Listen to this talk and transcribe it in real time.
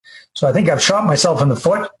So I think I've shot myself in the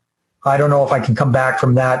foot. I don't know if I can come back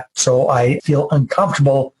from that. So I feel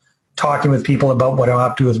uncomfortable talking with people about what I'm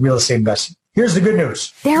up to with real estate investing. Here's the good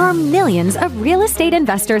news. There are millions of real estate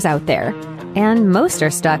investors out there, and most are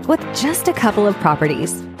stuck with just a couple of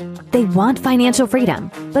properties. They want financial freedom,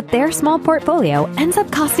 but their small portfolio ends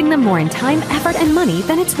up costing them more in time, effort, and money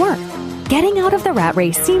than it's worth. Getting out of the rat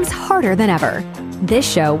race seems harder than ever.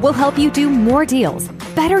 This show will help you do more deals,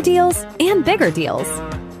 better deals, and bigger deals.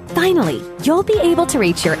 Finally, you'll be able to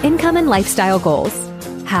reach your income and lifestyle goals.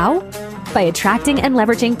 How? By attracting and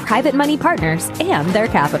leveraging private money partners and their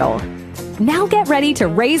capital. Now get ready to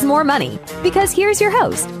raise more money, because here's your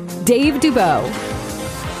host, Dave Dubeau.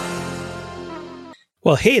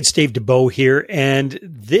 Well, hey, it's Dave Dubeau here, and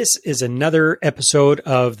this is another episode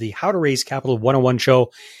of the How to Raise Capital 101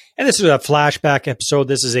 show. And this is a flashback episode.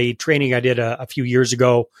 This is a training I did a few years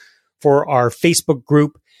ago for our Facebook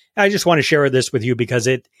group. I just want to share this with you because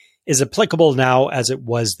it is applicable now as it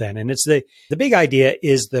was then. And it's the big idea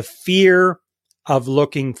is the fear of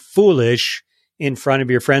looking foolish in front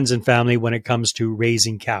of your friends and family when it comes to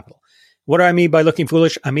raising capital. What do I mean by looking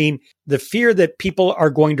foolish? I mean the fear that people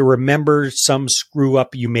are going to remember some screw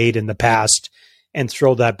up you made in the past and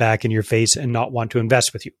throw that back in your face and not want to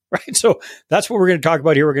invest with you, right? So that's what we're going to talk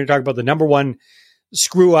about here. We're going to talk about the number one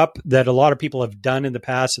screw up that a lot of people have done in the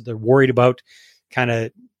past that they're worried about, kind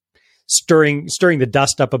of stirring the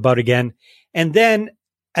dust up about again. And then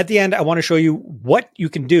at the end, I want to show you what you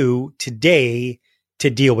can do today to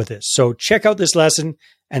deal with this. So check out this lesson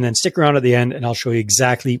and then stick around at the end and I'll show you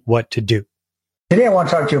exactly what to do. Today, I want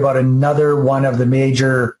to talk to you about another one of the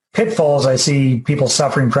major pitfalls I see people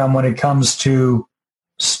suffering from when it comes to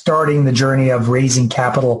starting the journey of raising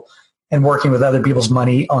capital and working with other people's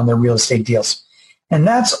money on their real estate deals. And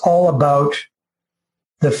that's all about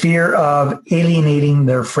the fear of alienating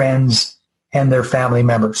their friends and their family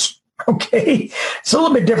members. Okay. It's a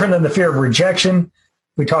little bit different than the fear of rejection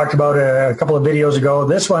we talked about a couple of videos ago.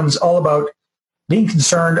 This one's all about being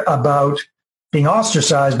concerned about being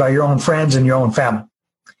ostracized by your own friends and your own family.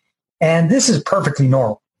 And this is perfectly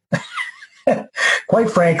normal.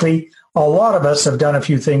 Quite frankly, a lot of us have done a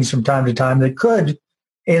few things from time to time that could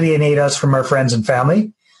alienate us from our friends and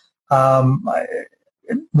family.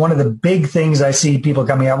 One of the big things I see people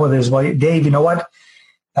coming up with is, well, Dave, you know what?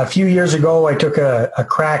 A few years ago, I took a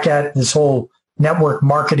crack at this whole network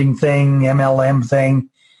marketing thing, MLM thing.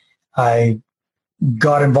 I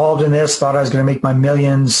got involved in this, thought I was going to make my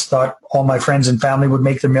millions, thought all my friends and family would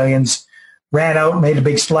make their millions, ran out, made a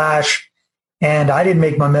big splash, and I didn't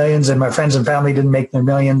make my millions, and my friends and family didn't make their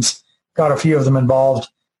millions, got a few of them involved.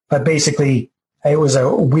 But basically, it was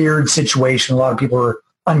a weird situation. A lot of people were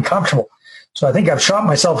uncomfortable. So I think I've shot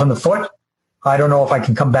myself in the foot. I don't know if I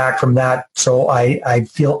can come back from that. So I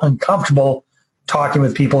feel uncomfortable talking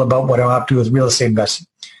with people about what I'm up to with real estate investing.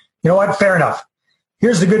 You know what? Fair enough.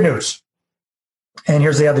 Here's the good news. And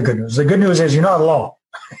here's the other good news. The good news is you're not alone.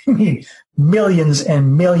 I mean, millions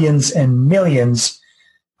and millions and millions.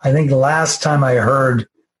 I think the last time I heard,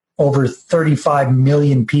 over 35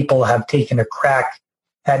 million people have taken a crack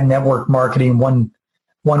at network marketing one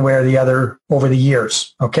way or the other over the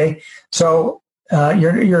years. Okay. So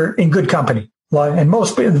you're in good company. And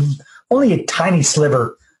only a tiny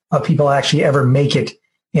sliver of people actually ever make it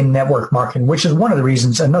in network marketing, which is another one of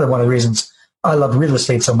the reasons I love real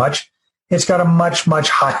estate so much. It's got a much, much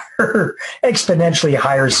higher, exponentially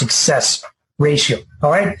higher success ratio.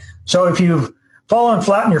 All right. So if you've fallen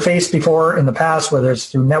flat on your face before in the past, whether it's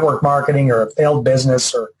through network marketing or a failed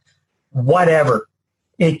business or whatever,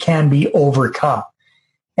 it can be overcome.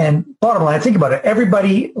 And bottom line, think about it.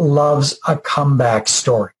 Everybody loves a comeback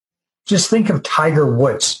story. Just think of Tiger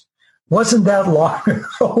Woods. Wasn't that long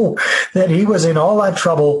ago that he was in all that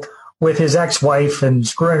trouble with his ex-wife and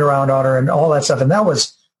screwing around on her and all that stuff? And that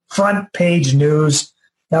was front page news.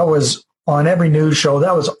 That was on every news show.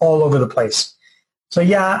 That was all over the place. So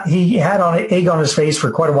yeah, he had egg on his face for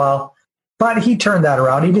quite a while, but he turned that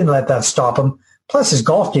around. He didn't let that stop him. Plus his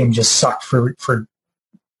golf game just sucked for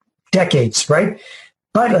decades, right?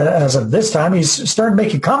 But as of this time, he's starting to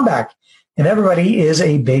make a comeback, and everybody is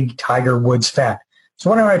a big Tiger Woods fan. So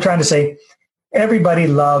what am I trying to say? Everybody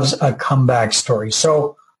loves a comeback story.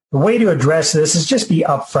 So the way to address this is just be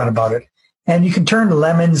upfront about it. And you can turn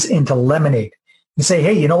lemons into lemonade and say,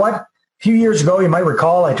 hey, you know what? A few years ago, you might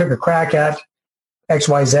recall I took a crack at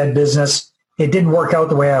XYZ business. It didn't work out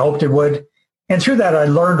the way I hoped it would. And through that, I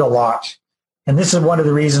learned a lot. And this is one of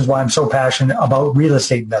the reasons why I'm so passionate about real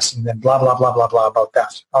estate investing and blah, blah, blah, blah, blah about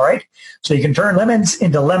that. All right. So you can turn lemons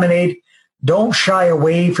into lemonade. Don't shy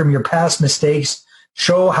away from your past mistakes.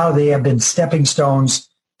 Show how they have been stepping stones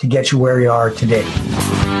to get you where you are today.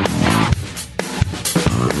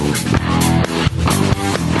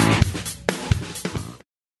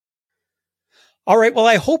 All right. Well,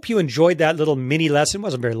 I hope you enjoyed that little mini lesson. It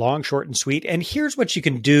wasn't very long, short and sweet. And here's what you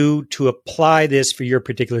can do to apply this for your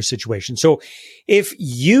particular situation. So if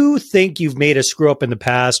you think you've made a screw up in the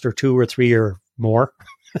past or 2 or 3 or more,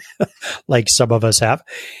 like some of us have,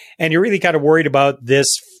 and you're really kind of worried about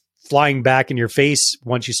this flying back in your face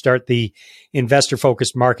once you start the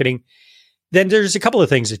investor-focused marketing, then there's a couple of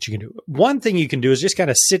things that you can do. One thing you can do is just kind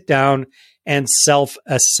of sit down and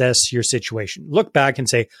self-assess your situation. Look back and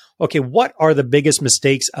say, okay, what are the biggest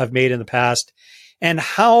mistakes I've made in the past? And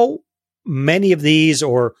how many of these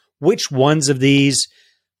or which ones of these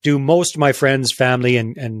do most of my friends, family,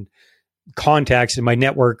 and contacts in my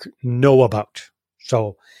network know about?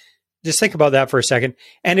 So just think about that for a second.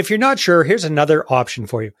 And if you're not sure, here's another option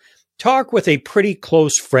for you. Talk with a pretty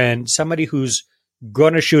close friend, somebody who's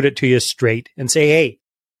going to shoot it to you straight and say, hey,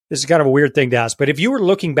 this is kind of a weird thing to ask, but if you were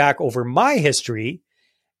looking back over my history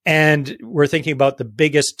and we're thinking about the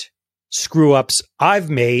biggest screw ups I've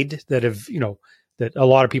made that have, that a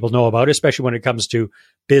lot of people know about, especially when it comes to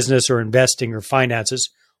business or investing or finances,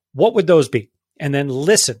 what would those be? And then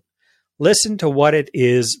listen to what it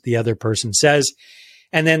is the other person says.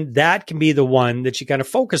 And then that can be the one that you kind of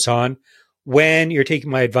focus on when you're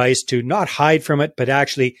taking my advice to not hide from it, but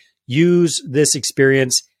actually use this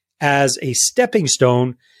experience as a stepping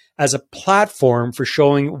stone, as a platform for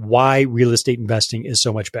showing why real estate investing is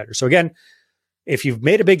so much better. So again, if you've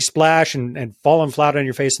made a big splash and fallen flat on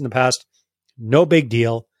your face in the past, no big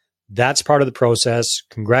deal. That's part of the process.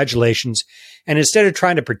 Congratulations. And instead of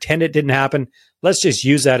trying to pretend it didn't happen, let's just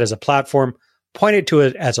use that as a platform, point it to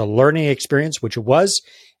it as a learning experience, which it was,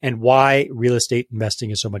 and why real estate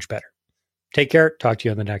investing is so much better. Take care. Talk to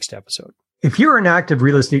you on the next episode. If you're an active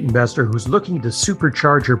real estate investor who's looking to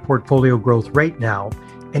supercharge your portfolio growth right now,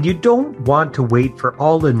 and you don't want to wait for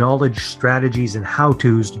all the knowledge, strategies, and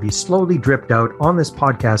how-tos to be slowly dripped out on this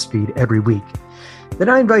podcast feed every week, then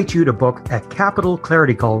I invite you to book a Capital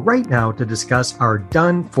Clarity Call right now to discuss our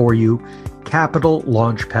done-for-you Capital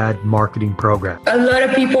Launchpad marketing program. A lot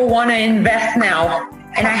of people want to invest now,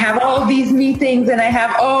 and I have all these meetings and I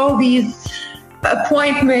have all these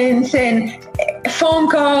appointments and phone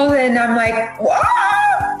calls, and I'm like,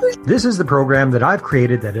 wow! This is the program that I've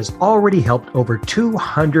created that has already helped over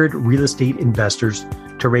 200 real estate investors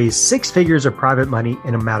to raise 6 figures of private money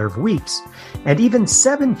in a matter of weeks, and even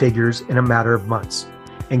 7 figures in a matter of months,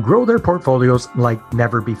 and grow their portfolios like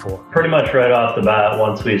never before. Pretty much right off the bat,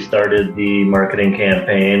 once we started the marketing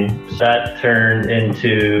campaign, that turned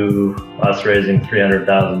into us raising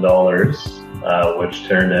 $300,000, which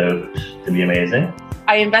turned out to be amazing.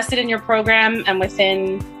 I invested in your program, and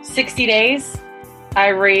within 60 days, I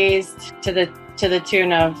raised to the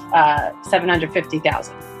tune of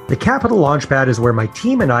 $750,000. The Capital Launchpad is where my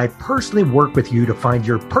team and I personally work with you to find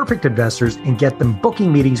your perfect investors and get them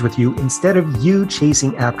booking meetings with you instead of you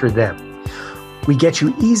chasing after them. We get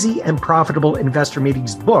you easy and profitable investor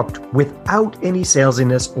meetings booked without any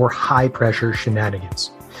salesiness or high-pressure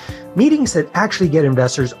shenanigans. Meetings that actually get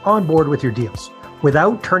investors on board with your deals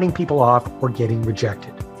without turning people off or getting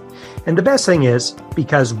rejected. And the best thing is,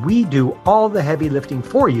 because we do all the heavy lifting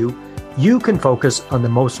for you, you can focus on the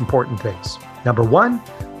most important things. Number 1,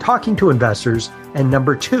 talking to investors, and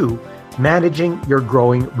number 2, managing your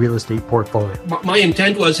growing real estate portfolio. My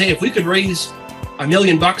intent was, hey, if we could raise $1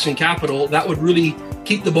 million in capital, that would really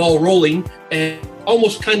keep the ball rolling. And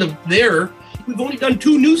almost kind of there, we've only done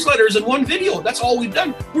 2 newsletters and 1 video. That's all we've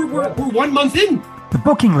done. We're 1 month in. The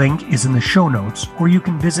booking link is in the show notes, or you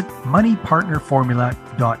can visit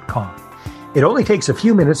moneypartnerformula.com. It only takes a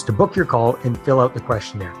few minutes to book your call and fill out the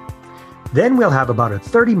questionnaire. Then we'll have about a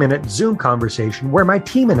 30-minute Zoom conversation where my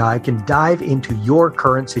team and I can dive into your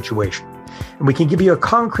current situation. And we can give you a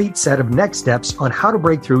concrete set of next steps on how to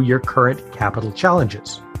break through your current capital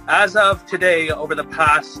challenges. As of today, over the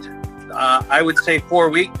past, I would say 4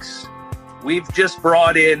 weeks, we've just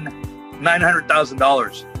brought in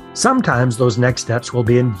 $900,000. Sometimes those next steps will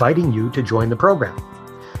be inviting you to join the program.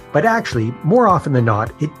 But actually, more often than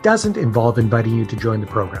not, it doesn't involve inviting you to join the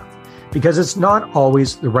program because it's not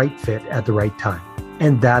always the right fit at the right time.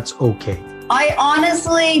 And that's okay. I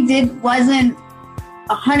honestly wasn't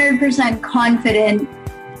 100% confident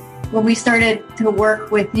when we started to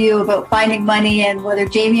work with you about finding money and whether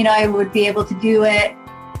Jamie and I would be able to do it.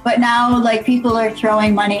 But now, people are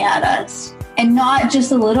throwing money at us, and not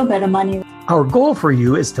just a little bit of money. Our goal for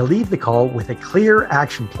you is to leave the call with a clear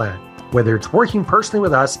action plan, whether it's working personally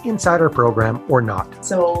with us inside our program or not.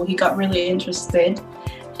 So he got really interested,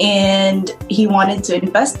 and he wanted to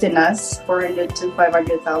invest in us $400,000 to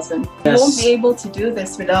 $500,000. Yes. We won't be able to do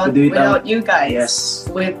this without you guys. Yes.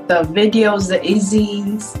 With the videos, the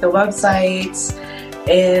e-zines, the websites,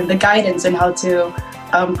 and the guidance on how to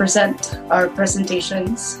present our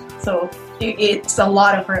presentations. So it's a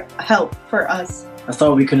lot of help for us. I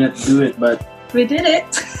thought we couldn't do it, but we did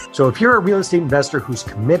it. So if you're a real estate investor who's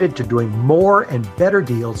committed to doing more and better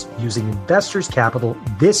deals using investors' capital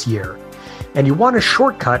this year, and you want to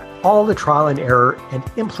shortcut all the trial and error and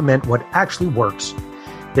implement what actually works,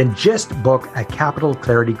 then just book a Capital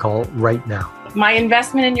Clarity call right now. My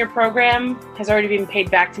investment in your program has already been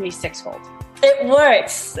paid back to me sixfold. It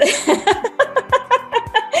works.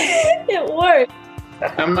 It works.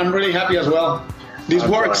 I'm really happy as well. This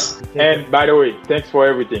works. And by the way, thanks for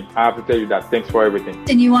everything. I have to tell you that. Thanks for everything.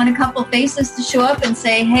 And you want a couple faces to show up and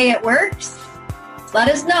say, hey, it works? Let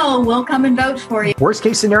us know. We'll come and vouch for you. Worst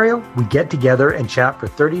case scenario, we get together and chat for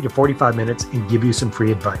 30 to 45 minutes and give you some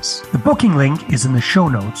free advice. The booking link is in the show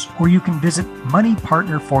notes, or you can visit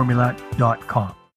moneypartnerformula.com.